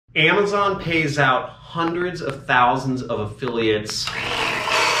Amazon pays out hundreds of thousands of affiliates,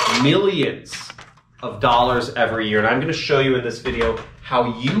 millions of dollars every year. And I'm going to show you in this video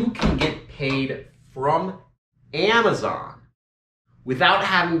how you can get paid from Amazon without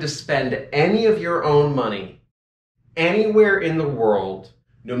having to spend any of your own money anywhere in the world,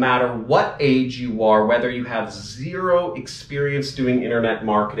 no matter what age you are, whether you have zero experience doing internet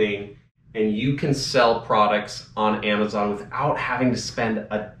marketing, and you can sell products on Amazon without having to spend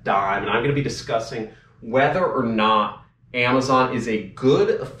a dime. And I'm going to be discussing whether or not Amazon is a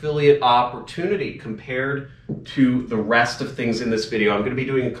good affiliate opportunity compared to the rest of things in this video. I'm going to be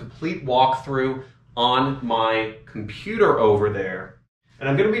doing a complete walkthrough on my computer over there. And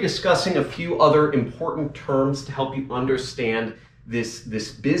I'm going to be discussing a few other important terms to help you understand this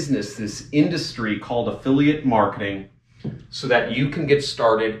business, this industry called affiliate marketing, so that you can get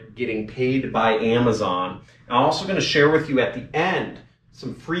started getting paid by Amazon. I'm also going to share with you at the end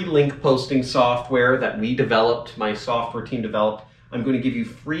some free link posting software that we developed, my software team developed. I'm going to give you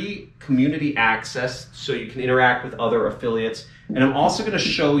free community access so you can interact with other affiliates. And I'm also going to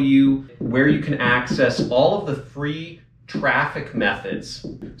show you where you can access all of the free traffic methods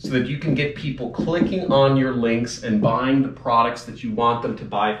so that you can get people clicking on your links and buying the products that you want them to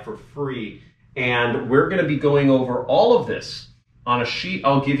buy for free. And we're going to be going over all of this on a sheet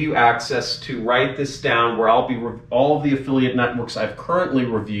I'll give you access to. Write this down, where I'll be all of the affiliate networks I've currently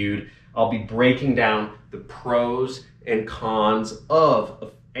reviewed. I'll be breaking down the pros and cons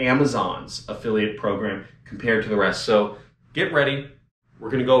of Amazon's affiliate program compared to the rest. So get ready. We're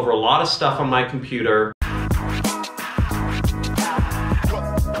going to go over a lot of stuff on my computer.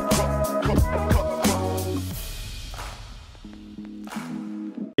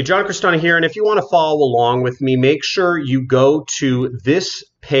 Hey, John Crestani here, and if you want to follow along with me, make sure you go to this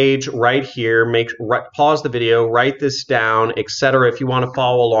page right here, pause the video, write this down, etc. if you want to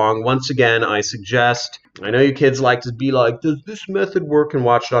follow along. Once again, I suggest, I know you kids like to be like, does this method work, and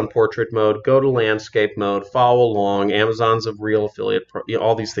watch it on portrait mode. Go to landscape mode, follow along. Amazon's a real affiliate,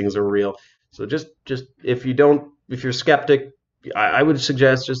 all these things are real. So just if you're a skeptic, I would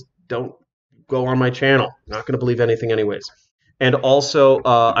suggest just don't go on my channel. I'm not going to believe anything anyways. And also,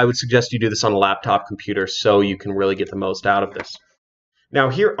 I would suggest you do this on a laptop computer so you can really get the most out of this.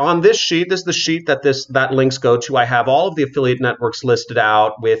 Now here on this sheet, this is the sheet that links go to. I have all of the affiliate networks listed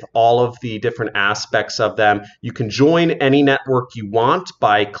out with all of the different aspects of them. You can join any network you want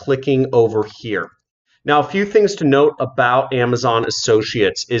by clicking over here. Now, a few things to note about Amazon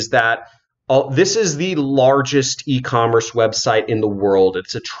Associates is that this is the largest e-commerce website in the world.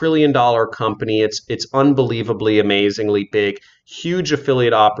 It's $1 trillion company. It's unbelievably, amazingly big, huge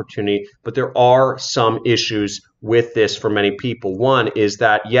affiliate opportunity, but there are some issues with this for many people. One is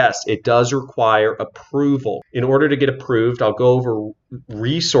that, yes, it does require approval. In order to get approved, I'll go over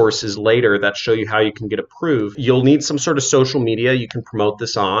resources later that show you how you can get approved. You'll need some sort of social media you can promote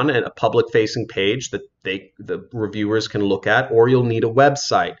this on, and a public-facing page that the reviewers can look at, or you'll need a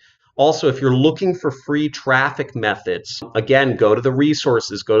website. Also, if you're looking for free traffic methods, again, go to the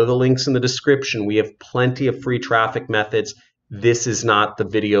resources, go to the links in the description. We have plenty of free traffic methods. This is not the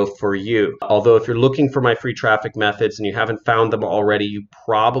video for you. Although if you're looking for my free traffic methods and you haven't found them already, you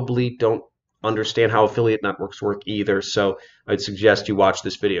probably don't understand how affiliate networks work either. So I'd suggest you watch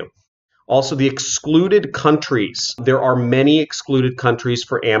this video. Also, the excluded countries. There are many excluded countries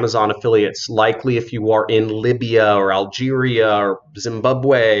for Amazon affiliates. Likely if you are in Libya or Algeria or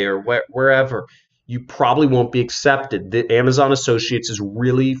Zimbabwe or wherever, you probably won't be accepted. The Amazon Associates is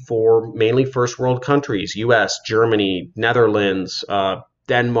really for mainly first world countries: US, Germany, Netherlands,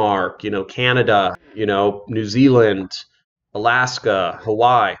 Denmark, Canada, New Zealand, Alaska,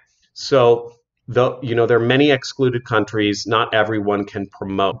 Hawaii. So there are many excluded countries. Not everyone can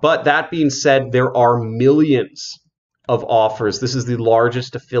promote. But that being said, there are millions of offers. This is the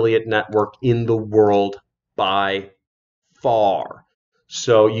largest affiliate network in the world by far.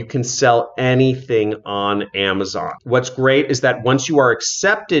 So you can sell anything on Amazon. What's great is that once you are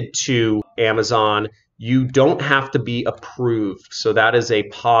accepted to Amazon, you don't have to be approved. So that is a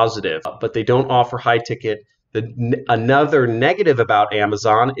positive, but they don't offer high ticket. Another negative about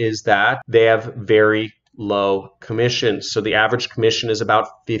Amazon is that they have very low commissions. So the average commission is about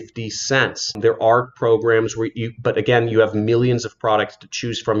 50 cents. There are programs where but again, you have millions of products to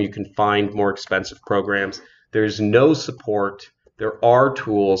choose from. You can find more expensive programs. There's no support. There are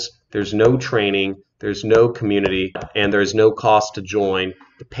tools. There's no training. There's no community, and there's no cost to join.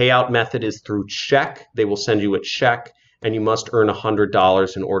 The payout method is through check. They will send you a check, and you must earn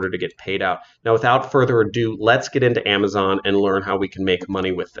 $100 in order to get paid out. Now, without further ado, let's get into Amazon and learn how we can make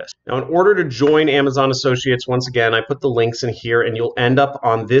money with this. Now, in order to join Amazon Associates, once again, I put the links in here, and you'll end up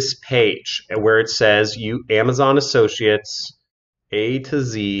on this page where it says Amazon Associates A to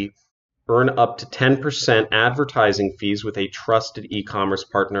Z, earn up to 10% advertising fees with a trusted e-commerce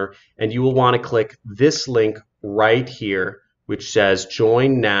partner, and you will want to click this link right here, which says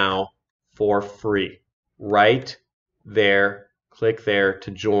join now for free. Right there, click there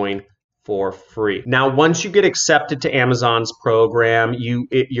to join for free. Now, once you get accepted to Amazon's program,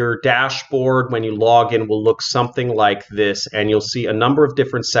 your dashboard when you log in will look something like this, and you'll see a number of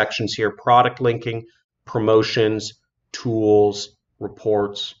different sections here: product linking, promotions, tools,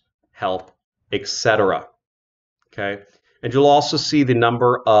 reports, help, etc. Okay, and you'll also see the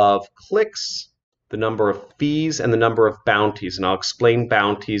number of clicks, the number of fees, and the number of bounties. And I'll explain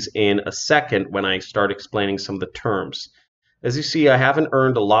bounties in a second when I start explaining some of the terms. As you see, I haven't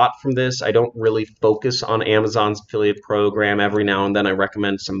earned a lot from this. I don't really focus on Amazon's affiliate program. Every now and then I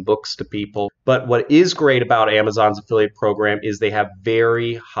recommend some books to people. But what is great about Amazon's affiliate program is they have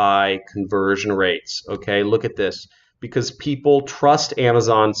very high conversion rates. Okay, look at this. Because people trust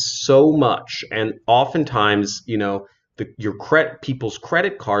Amazon so much, and oftentimes, people's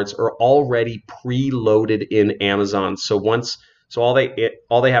credit cards are already preloaded in Amazon. So all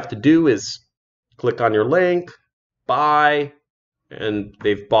they have to do is click on your link, buy, and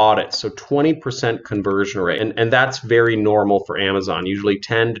they've bought it. So 20% conversion rate, and that's very normal for Amazon, usually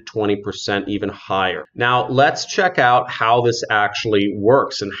 10 to 20%, even higher. Now let's check out how this actually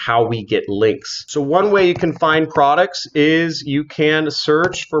works and how we get links. So one way you can find products is you can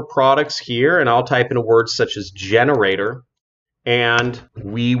search for products here, and I'll type in a word such as generator, and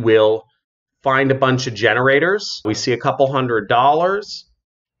we will find a bunch of generators. We see a couple $100.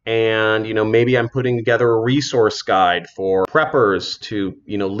 And, maybe I'm putting together a resource guide for preppers to,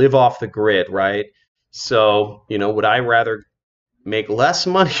 live off the grid, right? So, would I rather make less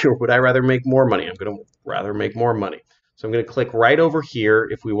money or would I rather make more money? I'm going to rather make more money. So I'm going to click right over here.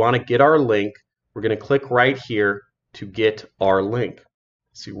 If we want to get our link, we're going to click right here to get our link.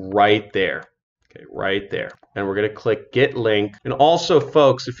 See, right there. Okay, right there. And we're going to click get link. And also,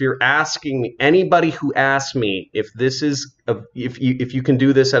 folks, if you're asking me, anybody who asks me if you can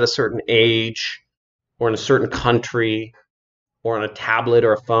do this at a certain age or in a certain country or on a tablet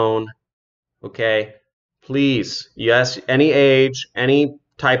or a phone, okay, please, yes, any age, any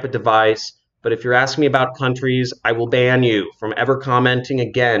type of device. But if you're asking me about countries, I will ban you from ever commenting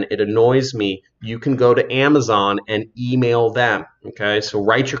again. It annoys me. You can go to Amazon and email them, okay? So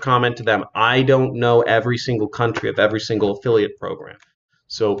write your comment to them. I don't know every single country of every single affiliate program.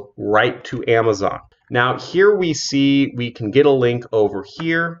 So write to Amazon. Now here we see we can get a link over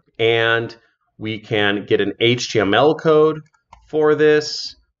here, and we can get an HTML code for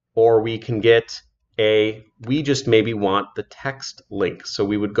this, or we can get we just maybe want the text link. So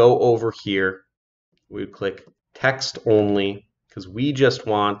we would go over here, we would click text only, because we just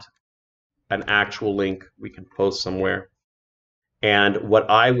want an actual link we can post somewhere. And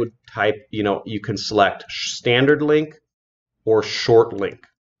what I would type, you can select standard link or short link.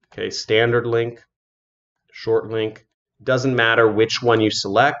 Okay, standard link, short link. Doesn't matter which one you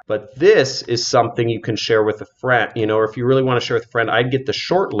select, but this is something you can share with a friend, or if you really want to share with a friend, I'd get the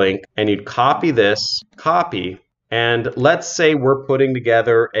short link and you'd copy this, and let's say we're putting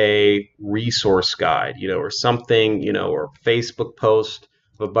together a resource guide, or something, or Facebook post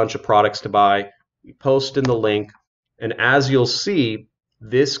of a bunch of products to buy. We post in the link, and as you'll see,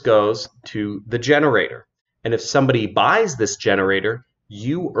 this goes to the generator. And if somebody buys this generator,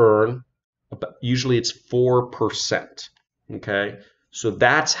 you earn usually it's 4%. Okay, so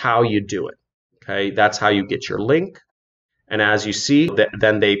that's how you do it. Okay, that's how you get your link. And as you see,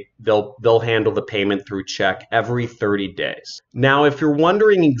 then they'll handle the payment through check every 30 days. Now, if you're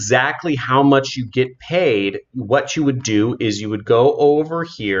wondering exactly how much you get paid, what you would do is you would go over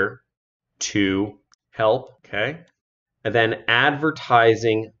here to help, okay, and then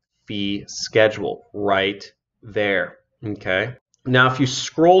advertising fee schedule right there. Okay. Now, if you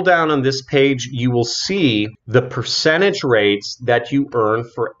scroll down on this page, you will see the percentage rates that you earn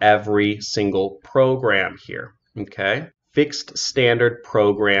for every single program here, okay? Fixed standard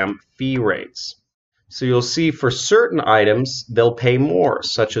program fee rates. So you'll see for certain items, they'll pay more,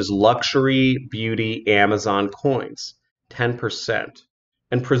 such as luxury, beauty, Amazon coins, 10%.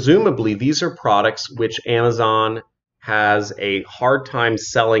 And presumably, these are products which Amazon has a hard time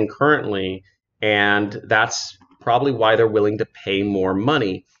selling currently, and that's probably why they're willing to pay more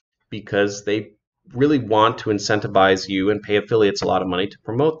money, because they really want to incentivize you and pay affiliates a lot of money to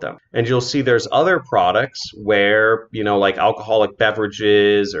promote them. And you'll see there's other products where, like alcoholic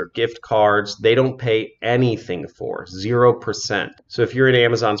beverages or gift cards, they don't pay anything for, 0%. So if you're in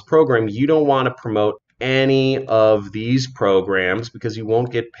Amazon's program, you don't want to promote any of these programs because you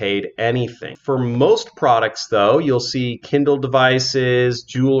won't get paid anything. For most products though, you'll see Kindle devices,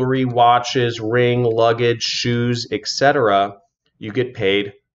 jewelry, watches, ring, luggage, shoes, etc. You get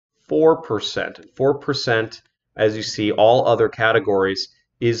paid 4%. 4%, as you see, all other categories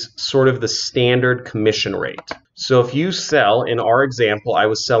is sort of the standard commission rate. So if you sell, in our example, I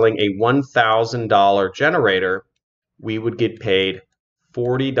was selling a $1,000 generator, we would get paid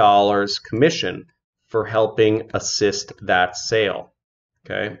 $40 commission for helping assist that sale,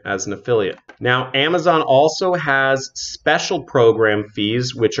 okay, as an affiliate. Now, Amazon also has special program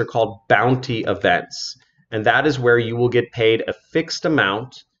fees, which are called bounty events. And that is where you will get paid a fixed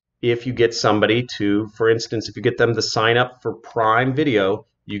amount if you get somebody to, for instance, if you get them to sign up for Prime Video,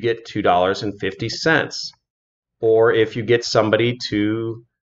 you get $2.50. Or if you get somebody to,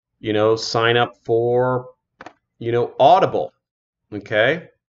 sign up for, Audible, okay,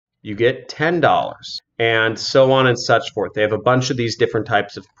 you get $10. And so on and such forth. They have a bunch of these different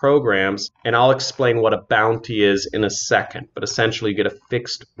types of programs, and I'll explain what a bounty is in a second, but essentially you get a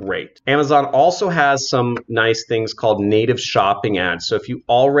fixed rate. Amazon also has some nice things called native shopping ads. So if you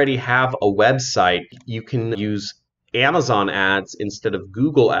already have a website, you can use Amazon ads instead of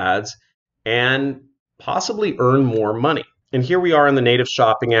Google ads and possibly earn more money. And here we are in the native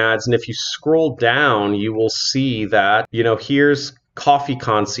shopping ads, and if you scroll down, you will see that, here's Coffee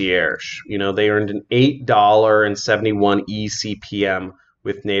Concierge. They earned an $8.71 eCPM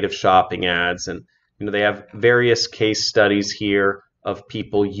with native shopping ads. And, they have various case studies here of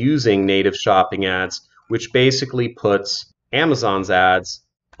people using native shopping ads, which basically puts Amazon's ads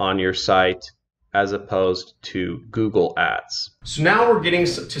on your site as opposed to Google ads. So now we're getting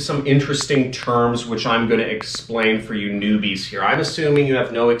to some interesting terms, which I'm going to explain for you newbies here. I'm assuming you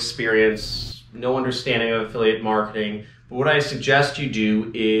have no experience, no understanding of affiliate marketing. But what I suggest you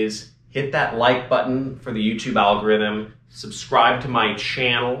do is hit that like button for the YouTube algorithm, subscribe to my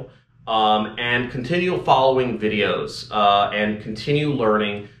channel, and continue following videos and continue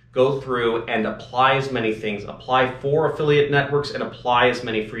learning. Go through and apply as many things. Apply for affiliate networks and apply as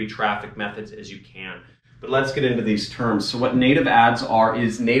many free traffic methods as you can. But let's get into these terms. So what native ads are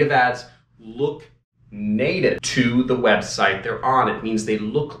is native ads look native to the website they're on. It means they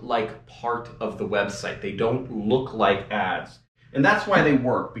look like part of the website. They don't look like ads. And that's why they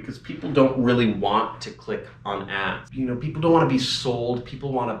work, because people don't really want to click on ads. People don't want to be sold,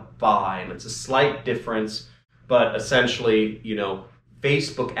 people want to buy, and it's a slight difference, but essentially,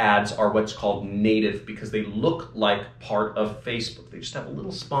 Facebook ads are what's called native because they look like part of Facebook. They just have a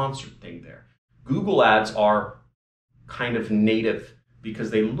little sponsored thing there. Google ads are kind of native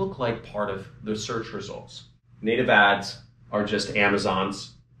because they look like part of the search results. Native ads are just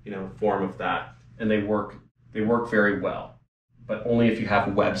Amazon's, form of that, and they work very well, but only if you have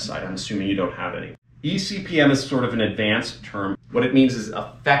a website. I'm assuming you don't have any. eCPM is sort of an advanced term. What it means is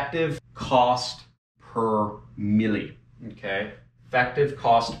effective cost per milli, okay? Effective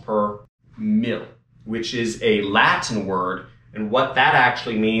cost per mil, which is a Latin word, and what that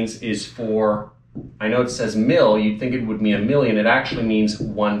actually means is for, I know it says mil, you'd think it would mean a million, it actually means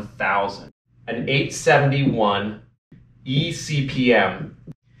 1,000. An 871 eCPM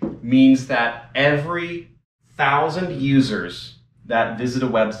means that every 1,000 users that visit a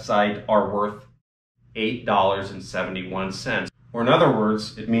website are worth $8.71. Or in other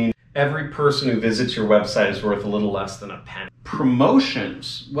words, it means every person who visits your website is worth a little less than a penny.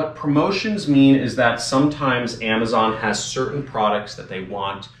 Promotions. What promotions mean is that sometimes Amazon has certain products that they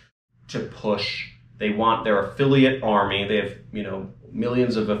want to push. They want their affiliate army. They have,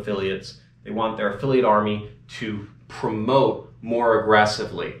 millions of affiliates. They want their affiliate army to promote more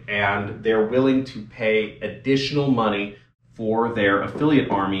aggressively, and they're willing to pay additional money for their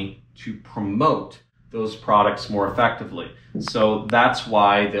affiliate army to promote those products more effectively. So that's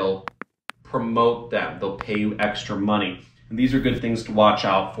why they'll promote them. They'll pay you extra money. And these are good things to watch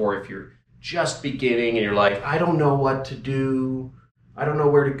out for if you're just beginning and you're like, I don't know what to do. I don't know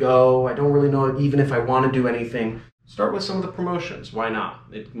where to go. I don't really know even if I want to do anything. Start with some of the promotions. Why not?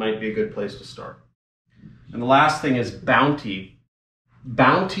 It might be a good place to start. And the last thing is bounty.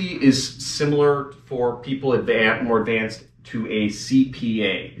 Bounty is similar for people more advanced to a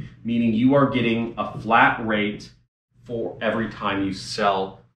CPA, meaning you are getting a flat rate for every time you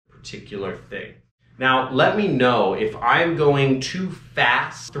sell a particular thing. Now, let me know if I'm going too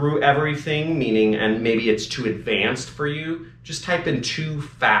fast through everything, meaning, and maybe it's too advanced for you, just type in too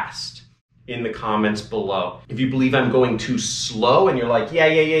fast in the comments below. If you believe I'm going too slow and you're like, yeah,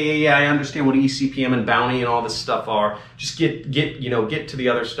 I understand what eCPM and bounty and all this stuff are, just get to the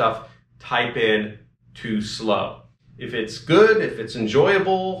other stuff, type in too slow. If it's good, if it's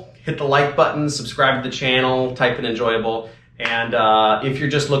enjoyable, hit the like button, subscribe to the channel, type in enjoyable. And if you're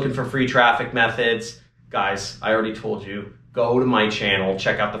just looking for free traffic methods, guys, I already told you, go to my channel,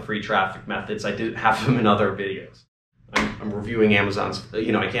 check out the free traffic methods. I did have them in other videos. I'm reviewing Amazon's,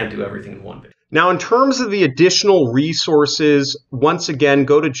 I can't do everything in one video. Now, in terms of the additional resources, once again,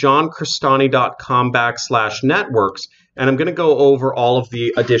 go to johncrestani.com/networks, and I'm going to go over all of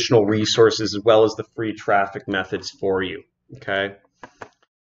the additional resources as well as the free traffic methods for you, okay?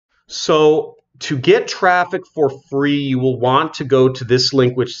 So to get traffic for free, you will want to go to this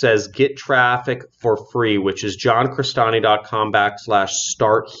link which says Get Traffic for Free, which is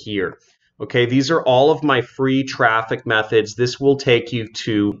johncrestani.com/start here. Okay, these are all of my free traffic methods. This will take you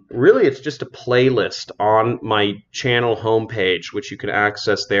to, really, it's just a playlist on my channel homepage, which you can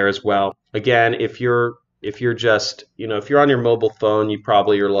access there as well. Again, if you're just, if you're on your mobile phone, you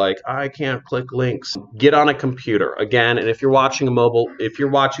probably are like, I can't click links. Get on a computer. Again, and if you're watching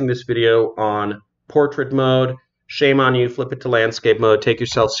this video on portrait mode, shame on you, flip it to landscape mode, take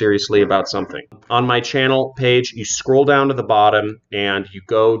yourself seriously about something. On my channel page, you scroll down to the bottom and you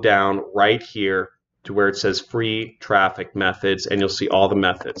go down right here to where it says free traffic methods, and you'll see all the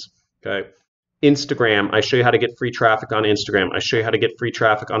methods, okay? Instagram, I show you how to get free traffic on Instagram. I show you how to get free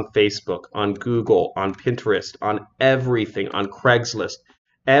traffic on Facebook, on Google, on Pinterest, on everything, on Craigslist.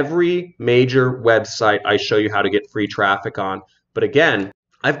 Every major website I show you how to get free traffic on. But again,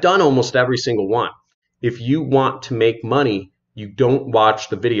 I've done almost every single one. If you want to make money, you don't watch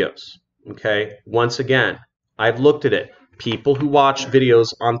the videos, okay? Once again, I've looked at it. People who watch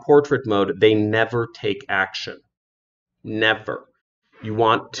videos on portrait mode, they never take action. Never. You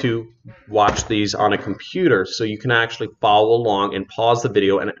want to watch these on a computer so you can actually follow along and pause the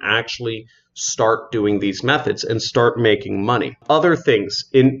video and actually start doing these methods and start making money. Other things,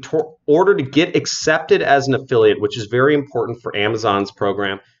 in order to get accepted as an affiliate, which is very important for Amazon's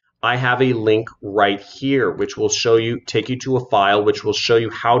program, I have a link right here which will take you to a file which will show you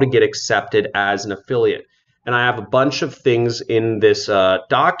how to get accepted as an affiliate. And I have a bunch of things in this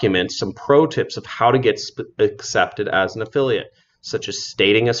document, some pro tips of how to get accepted as an affiliate, such as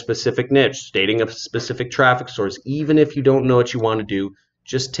stating a specific niche, stating a specific traffic source. Even if you don't know what you want to do,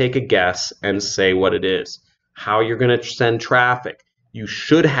 just take a guess and say what it is. How you're going to send traffic. You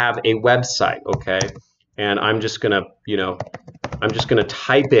should have a website, okay? And I'm just going to,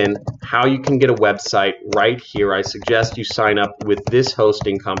 type in how you can get a website right here. I suggest you sign up with this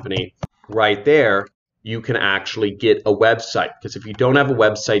hosting company right there. You can actually get a website, because if you don't have a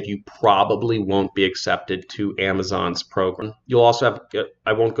website, you probably won't be accepted to Amazon's program. You'll also have,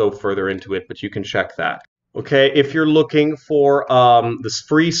 I won't go further into it, but you can check that. Okay, if you're looking for this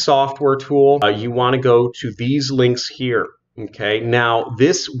free software tool, you want to go to these links here. Okay, now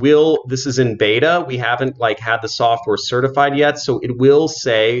this is in beta. We haven't had the software certified yet, so it will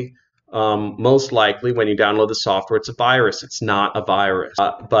say most likely when you download the software it's a virus. It's not a virus,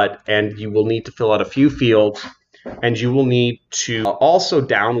 and you will need to fill out a few fields, and you will need to also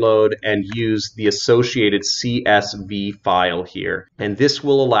download and use the associated CSV file here. And this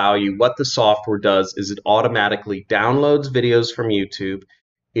will allow you, what the software does is it automatically downloads videos from YouTube.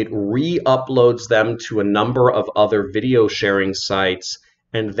 It re-uploads them to a number of other video sharing sites,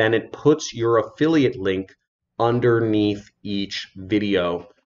 and then it puts your affiliate link underneath each video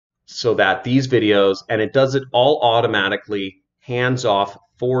so that these videos, and it does it all automatically, hands off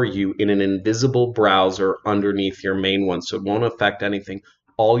for you in an invisible browser underneath your main one, so it won't affect anything.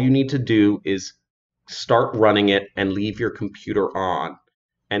 All you need to do is start running it and leave your computer on,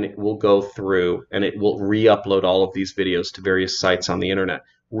 and it will go through and it will re-upload all of these videos to various sites on the internet.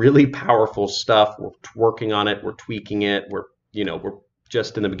 Really powerful stuff. We're working on it. We're tweaking it. We're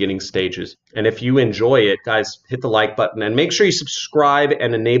just in the beginning stages. And if you enjoy it, guys, hit the like button and make sure you subscribe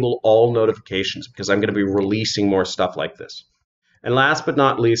and enable all notifications, because I'm going to be releasing more stuff like this. And last but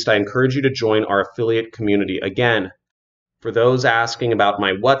not least, I encourage you to join our affiliate community. Again, for those asking about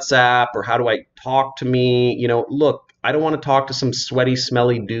my WhatsApp or how do I talk to me, look, I don't want to talk to some sweaty,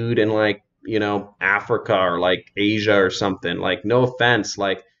 smelly dude in Africa or Asia or something. No offense,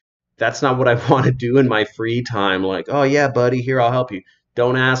 that's not what I want to do in my free time. Oh yeah, buddy, here, I'll help you.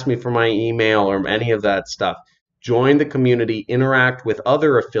 Don't ask me for my email or any of that stuff. Join the community, interact with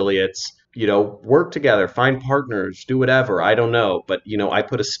other affiliates, work together, find partners, do whatever. I don't know, but I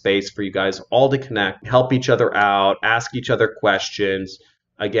put a space for you guys all to connect, help each other out, ask each other questions.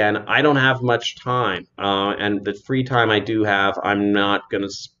 Again, I don't have much time, and the free time I do have, I'm not going to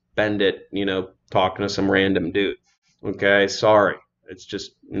spend it, talking to some random dude. Okay, sorry. It's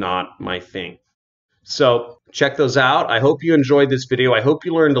just not my thing. So check those out. I hope you enjoyed this video. I hope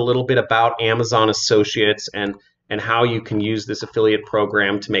you learned a little bit about Amazon Associates and how you can use this affiliate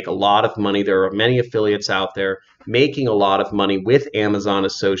program to make a lot of money. There are many affiliates out there making a lot of money with Amazon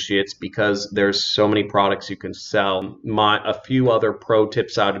Associates because there's so many products you can sell. A few other pro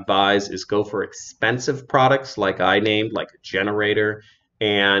tips I'd advise is go for expensive products like I named, like a generator,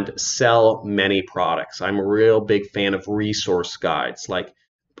 and sell many products. I'm a real big fan of resource guides, like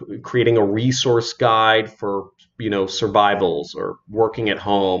creating a resource guide for survivals or working at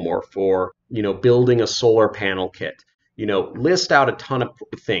home or for building a solar panel kit. List out a ton of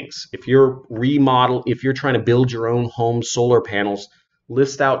things. If you're trying to build your own home solar panels,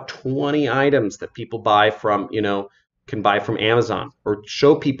 list out 20 items that people buy from can buy from Amazon, or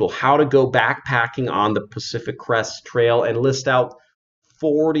show people how to go backpacking on the Pacific Crest Trail and list out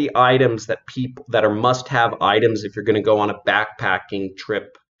 40 items that are must-have items if you're going to go on a backpacking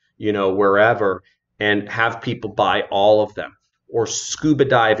trip, wherever, and have people buy all of them. Or scuba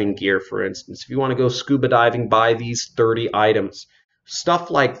diving gear, for instance. If you want to go scuba diving, buy these 30 items. Stuff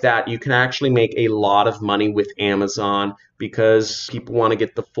like that. You can actually make a lot of money with Amazon because people want to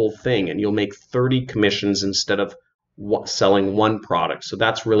get the full thing, and you'll make 30 commissions instead of selling one product. So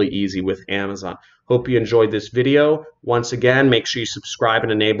that's really easy with Amazon. Hope you enjoyed this video. Once again, make sure you subscribe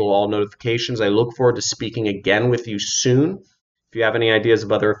and enable all notifications. I look forward to speaking again with you soon. If you have any ideas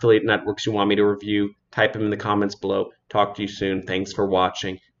of other affiliate networks you want me to review, type them in the comments below. Talk to you soon. Thanks for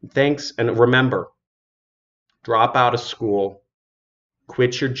watching. Thanks, and remember, drop out of school,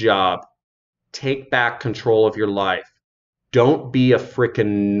 quit your job, take back control of your life. Don't be a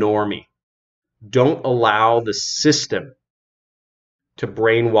frickin' normie. Don't allow the system to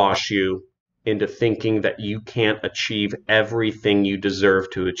brainwash you into thinking that you can't achieve everything you deserve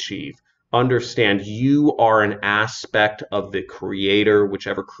to achieve. Understand you are an aspect of the creator,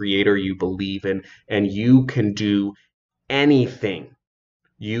 whichever creator you believe in, and you can do anything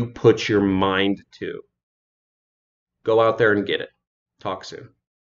you put your mind to. Go out there and get it. Talk soon.